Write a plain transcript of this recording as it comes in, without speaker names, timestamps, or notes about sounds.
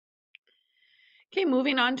Okay,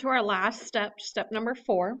 moving on to our last step, step number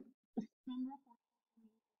 4.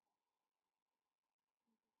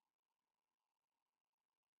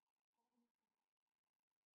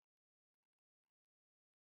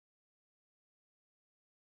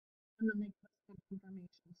 And then they put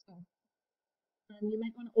information. So you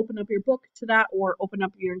might want to open up your book to that or open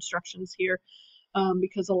up your instructions here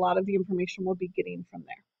because a lot of the information we'll be getting from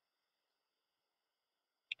there.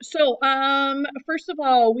 So first of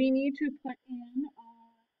all, we need to put in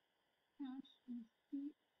cash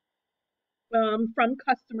receipt from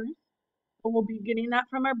customers. So we'll be getting that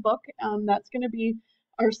from our book. That's going to be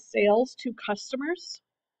our sales to customers.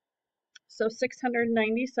 So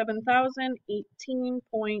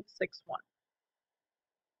 697,018.61.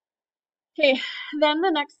 Okay, then the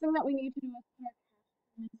next thing that we need to do is put our cash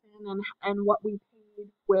payments in and what we paid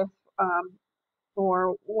with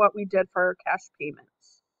or what we did for cash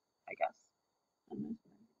payments, I guess.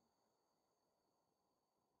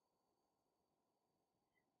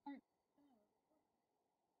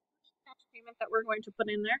 Cash payment that we're going to put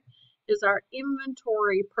in there is our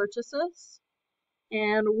inventory purchases.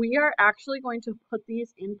 And we are actually going to put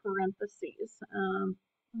these in parentheses. I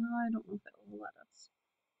don't know if it will let us.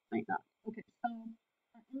 Might not. Okay, so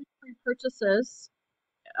our inventory purchases,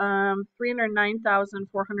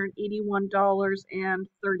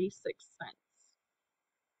 $309,481.36.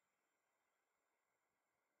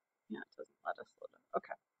 Yeah, it doesn't let us load it.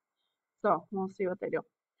 Okay, so we'll see what they do.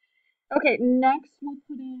 Okay, next we'll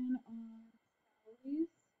put in salaries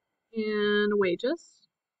and wages,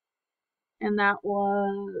 and that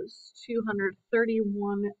was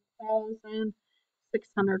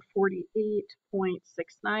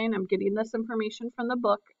 231,648.69. I'm getting this information from the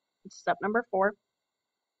book. It's step number 4.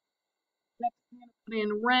 Next, I'm going to put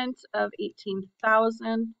in rent of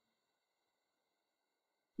 18,000.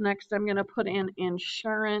 Next, I'm going to put in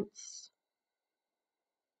insurance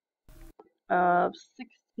of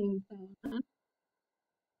 16,000.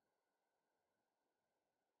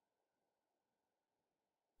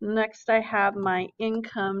 Next, I have my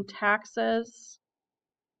income taxes.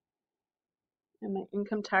 And my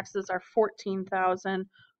income taxes are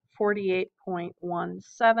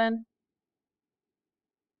 14,048.17.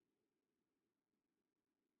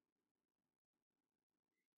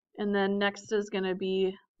 And then next is going to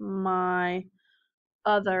be my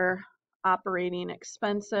other operating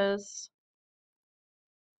expenses.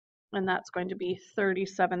 And that's going to be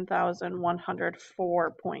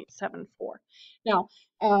 37,104.74. Now,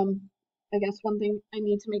 I guess one thing I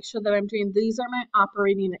need to make sure that I'm doing, these are my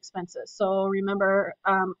operating expenses. So remember,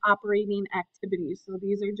 operating activities. So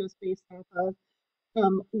these are just based off of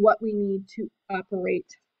what we need to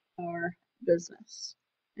operate our business.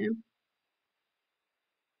 Okay.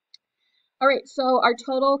 All right, so our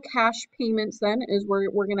total cash payments then is we're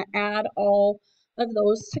going to add all of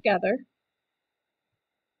those together.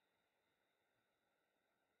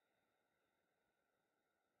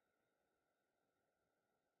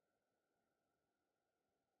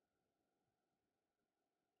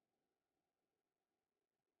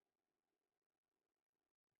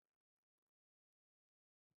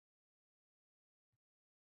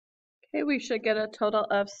 Okay, we should get a total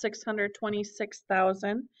of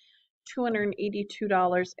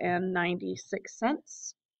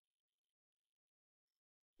 $626,282.96.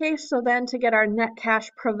 Okay, so then to get our net cash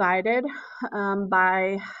provided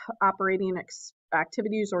by operating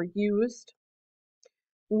activities or used,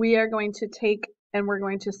 we are going to take and we're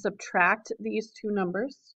going to subtract these two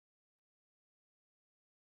numbers.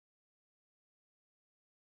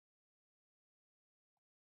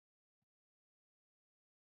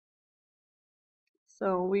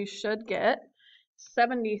 So we should get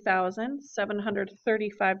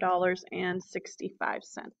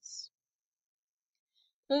 $70,735.65.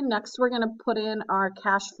 Okay, next we're going to put in our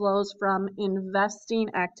cash flows from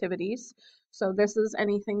investing activities. So this is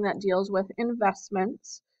anything that deals with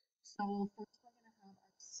investments. So first we're going to have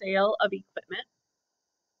our sale of equipment.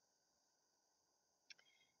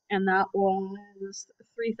 And that was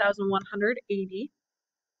 3,180.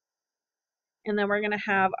 And then we're going to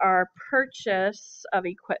have our purchase of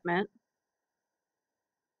equipment.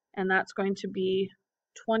 And that's going to be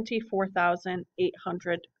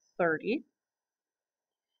 24,830.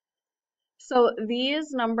 So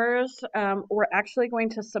these numbers we're actually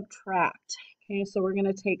going to subtract. Okay, so we're going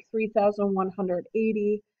to take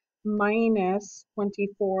 3,180 minus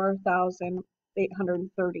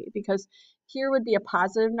 24,830 because here would be a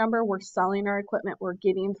positive number. We're selling our equipment, we're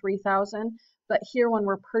getting 3,000, but here when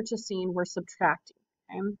we're purchasing, we're subtracting.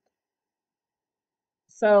 Okay,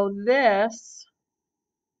 so this,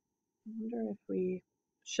 I wonder if we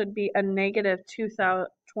should be a negative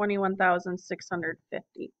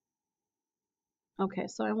 21,650. Okay,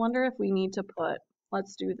 so I wonder if we need to put,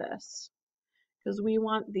 let's do this, because we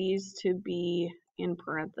want these to be in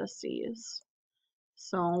parentheses.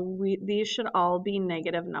 So these should all be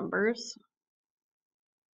negative numbers.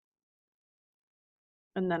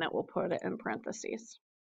 And then it will put it in parentheses.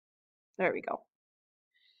 There we go.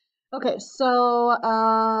 Okay, so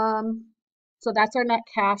that's our net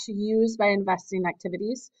cash used by investing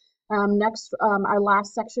activities. Next, our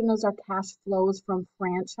last section is our cash flows from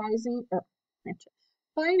financing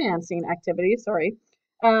activities. Sorry.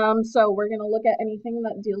 So we're gonna look at anything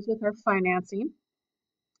that deals with our financing.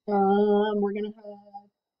 We're gonna have,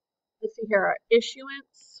 let's see here, our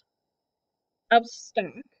issuance of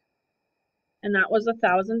stock, and that was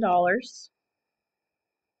 $1,000.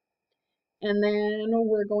 And then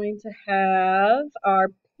we're going to have our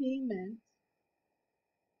payment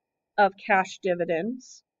of cash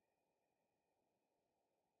dividends.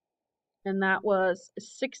 And that was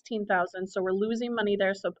 16,000. So we're losing money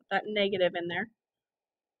there, so put that negative in there.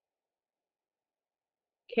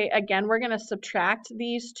 Okay, again, we're going to subtract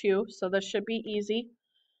these two, so this should be easy.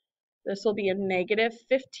 This will be a negative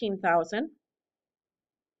 15,000.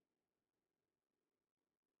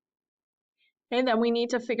 Okay, then we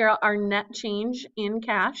need to figure out our net change in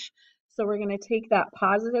cash. So we're going to take that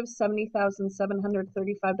positive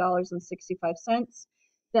 $70,735.65.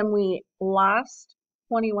 Then we lost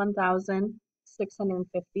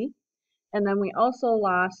 21,650. And then we also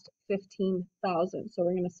lost 15,000. So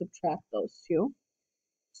we're going to subtract those two.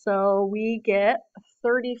 So we get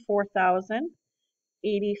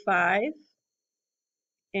 34,085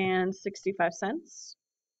 and 65 cents.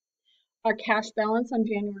 Our cash balance on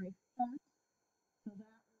January 1st. So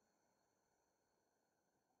that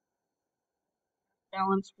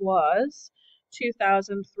balance was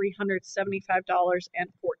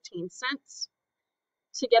 $2,375.14.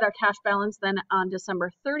 To get our cash balance then on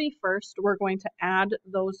December 31st, we're going to add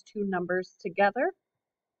those two numbers together.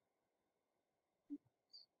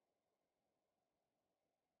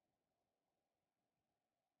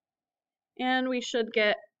 And we should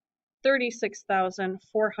get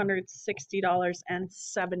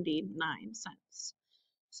 $36,460.79.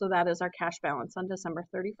 So that is our cash balance on December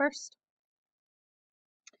 31st.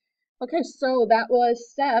 Okay, so that was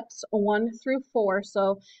steps 1 through 4.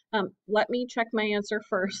 So let me check my answer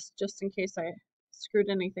first, just in case I screwed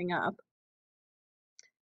anything up.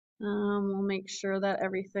 We'll make sure that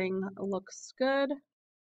everything looks good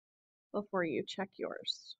before you check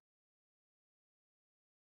yours.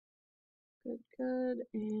 Good,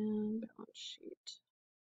 and balance sheet.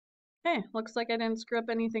 Okay, looks like I didn't screw up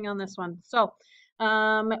anything on this one. So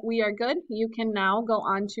we are good. You can now go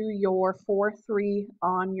on to your 4-3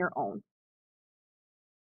 on your own.